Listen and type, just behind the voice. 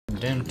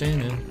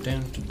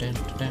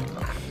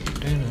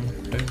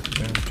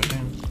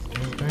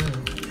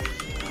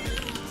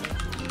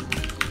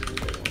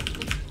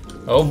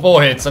Oh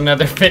boy, it's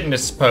another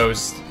fitness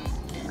post.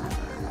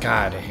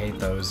 God, I hate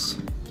those.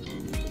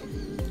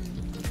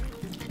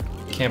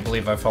 Can't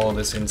believe I follow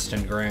this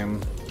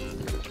Instagram.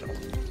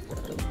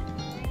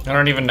 I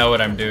don't even know what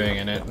I'm doing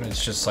in it.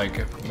 It's just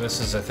like, this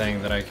is a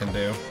thing that I can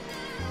do.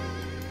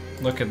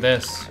 Look at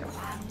this.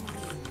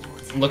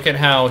 Look at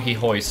how he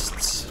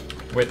hoists.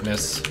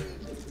 Witness.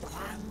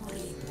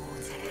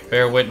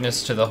 Bear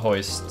witness to the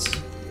hoists.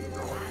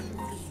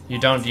 You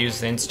don't use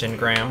the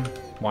Instagram?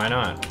 Why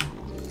not?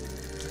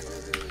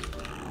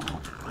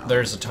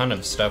 There's a ton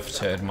of stuff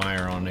to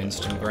admire on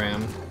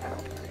Instagram.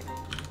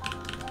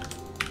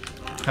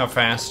 How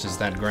fast is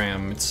that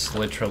gram? It's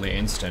literally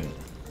instant.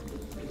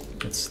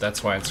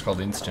 That's why it's called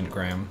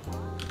Instantgram.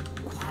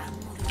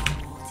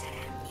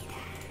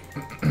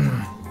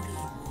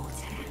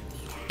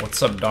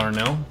 What's up,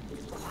 Darnell?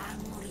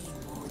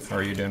 How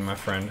are you doing, my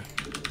friend?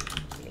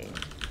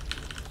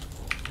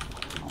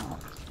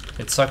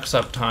 It sucks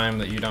up time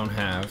that you don't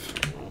have.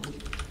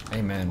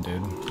 Amen,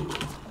 dude.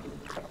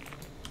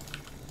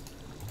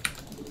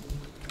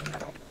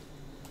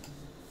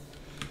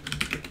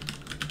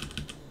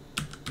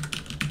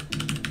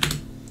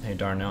 Hey,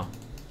 Darnell.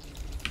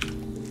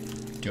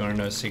 Do you want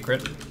to know a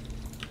secret?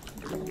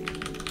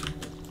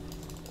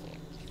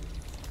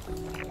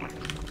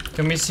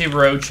 Can we see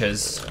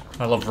roaches?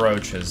 I love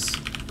roaches.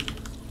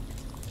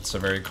 It's a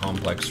very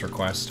complex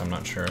request. I'm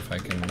not sure if I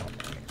can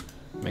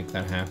make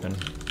that happen.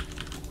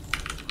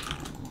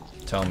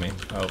 Tell me.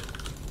 Oh.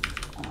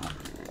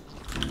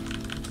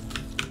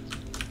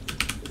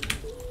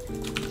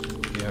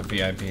 You have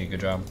VIP. Good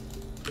job.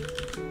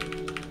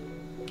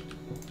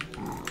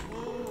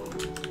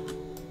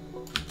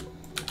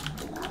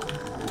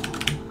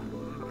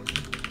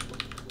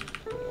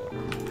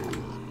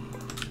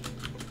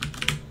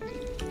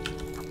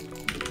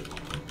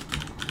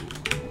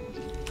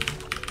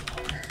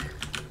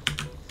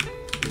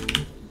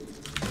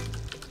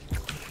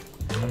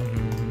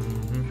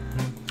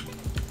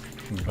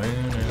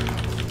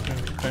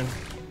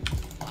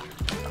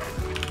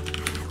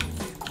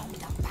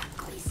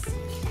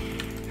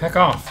 Heck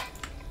off.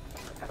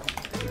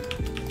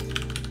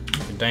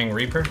 You dang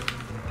Reaper.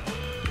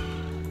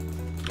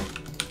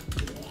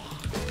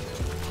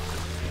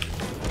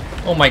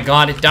 Oh my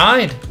god, it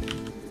died!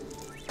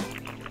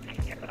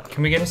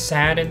 Can we get a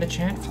sad in the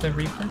chat for the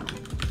Reaper?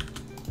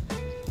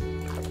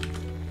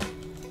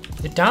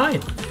 It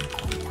died!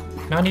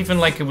 Not even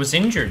like it was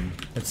injured.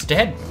 It's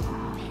dead.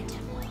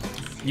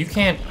 You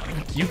can't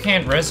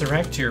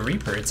resurrect your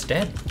Reaper, it's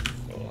dead.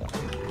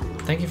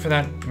 Thank you for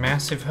that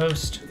massive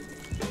host.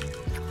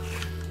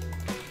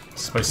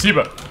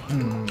 Спасибо.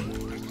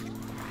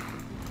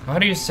 How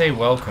do you say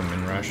welcome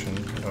in Russian?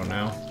 I don't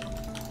know.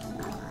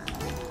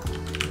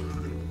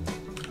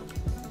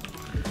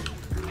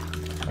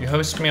 You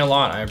host me a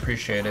lot, I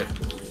appreciate it.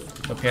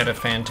 Hope you had a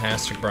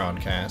fantastic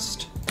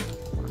broadcast.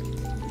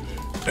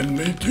 And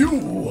me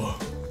too.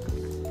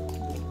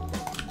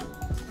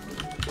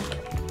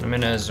 I'm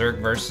in a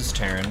Zerg versus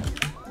Terran.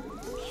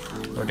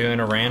 We're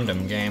doing a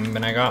random game,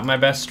 and I got my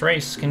best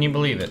race. Can you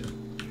believe it?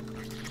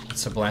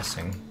 It's a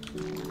blessing.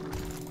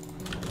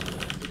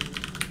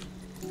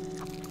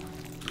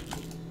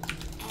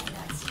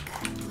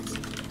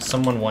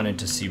 Someone wanted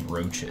to see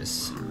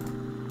roaches,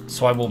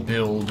 so I will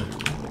build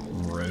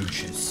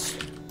roaches.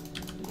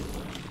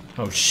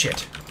 Oh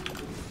shit.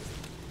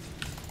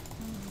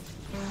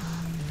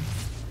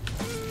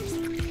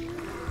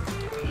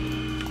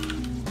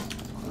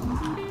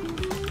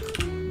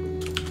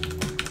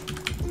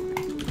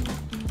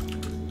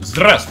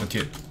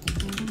 Здравствуйте.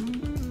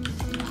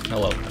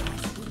 Hello.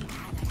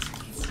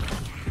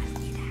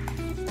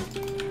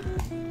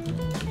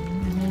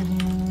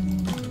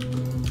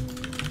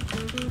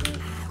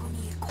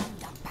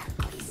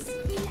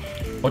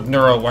 But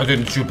Neuro, why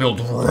didn't you build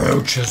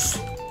roaches?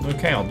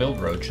 Okay, I'll build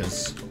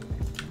roaches.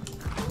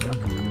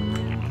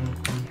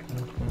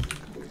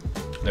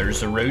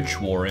 There's a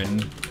roach warren.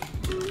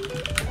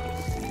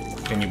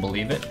 Can you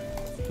believe it?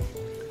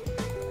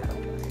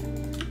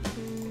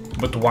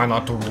 But why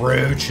not the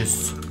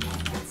roaches?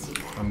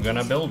 I'm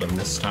gonna build them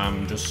this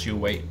time, just you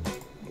wait.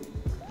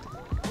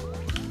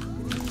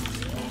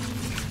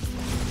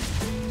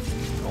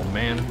 Oh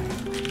man.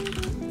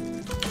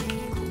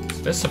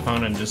 This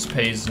opponent just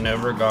pays no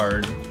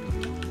regard.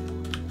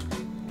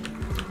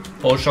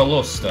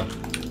 Pожалуйста.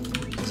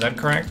 Is that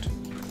correct?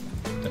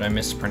 Did I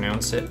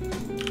mispronounce it?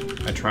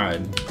 I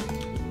tried.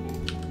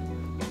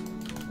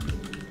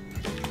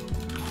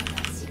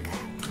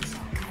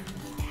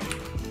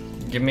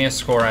 Give me a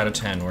score out of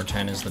 10, where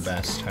 10 is the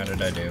best. How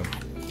did I do?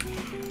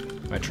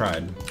 I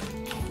tried.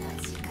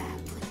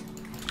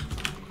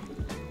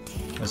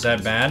 Was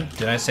that bad?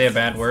 Did I say a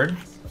bad word?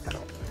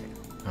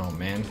 Oh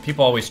man,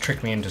 people always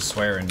trick me into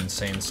swearing and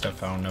saying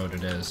stuff I don't know what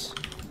it is.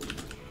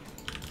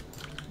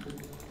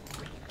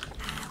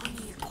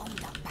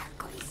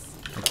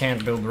 I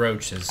can't build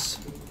roaches.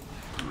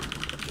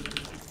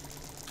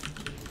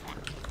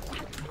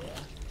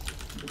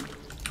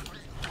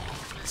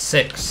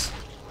 6.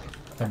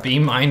 A B-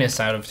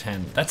 out of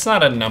 10. That's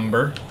not a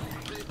number.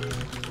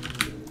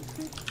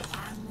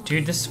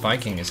 Dude, this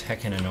Viking is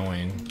heckin'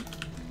 annoying.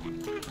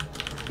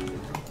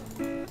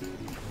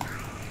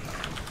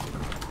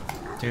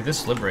 Dude,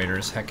 this Liberator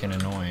is heckin'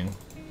 annoying.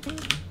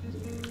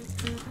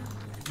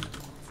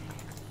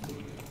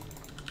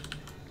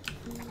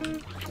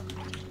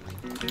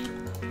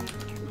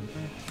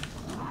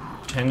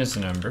 Ten is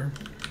a number.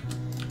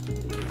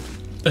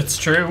 That's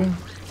true.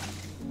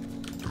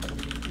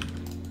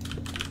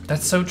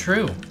 That's so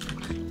true.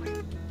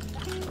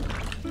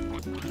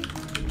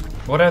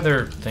 What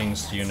other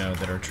things do you know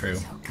that are true?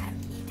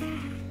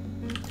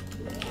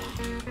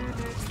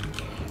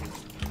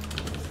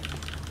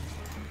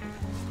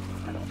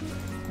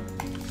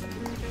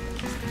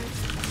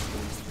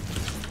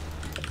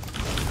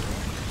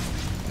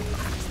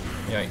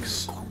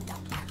 Yikes.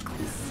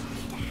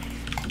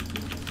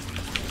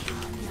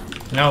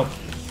 No.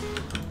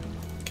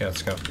 Okay,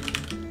 let's go.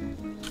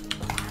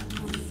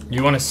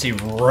 You want to see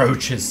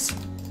roaches?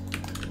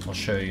 I'll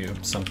show you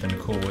something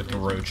cool with the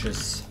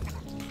roaches.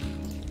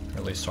 Or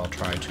at least I'll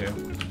try to.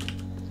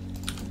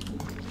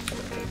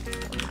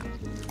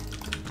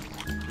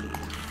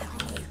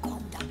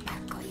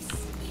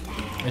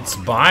 It's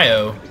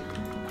bio.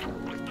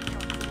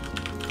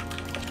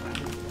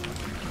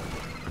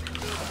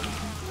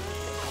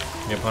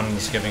 The opponent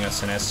is giving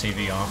us an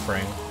SCV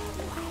offering.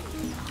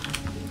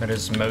 That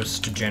is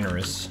most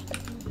generous.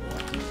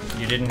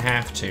 You didn't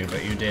have to,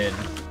 but you did.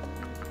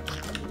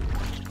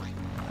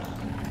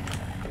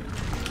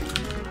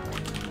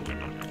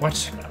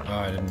 What? Oh,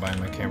 I didn't bind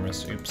my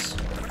cameras. Oops.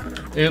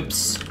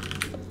 Oops.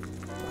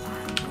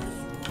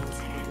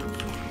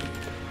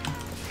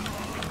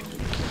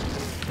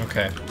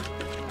 Okay.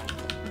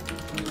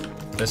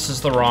 This is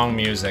the wrong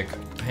music.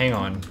 Hang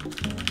on.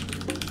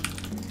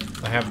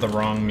 I have the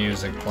wrong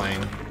music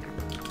playing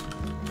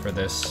for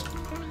this.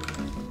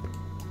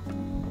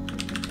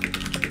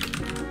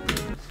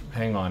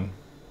 Hang on.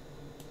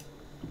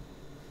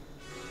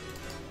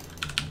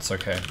 It's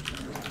okay.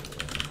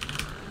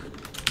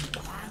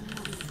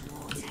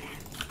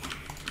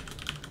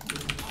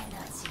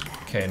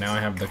 Okay, now I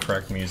have the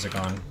correct music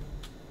on.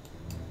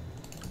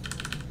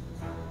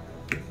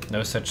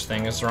 No such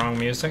thing as wrong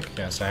music?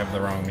 Yes, I have the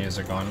wrong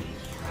music on.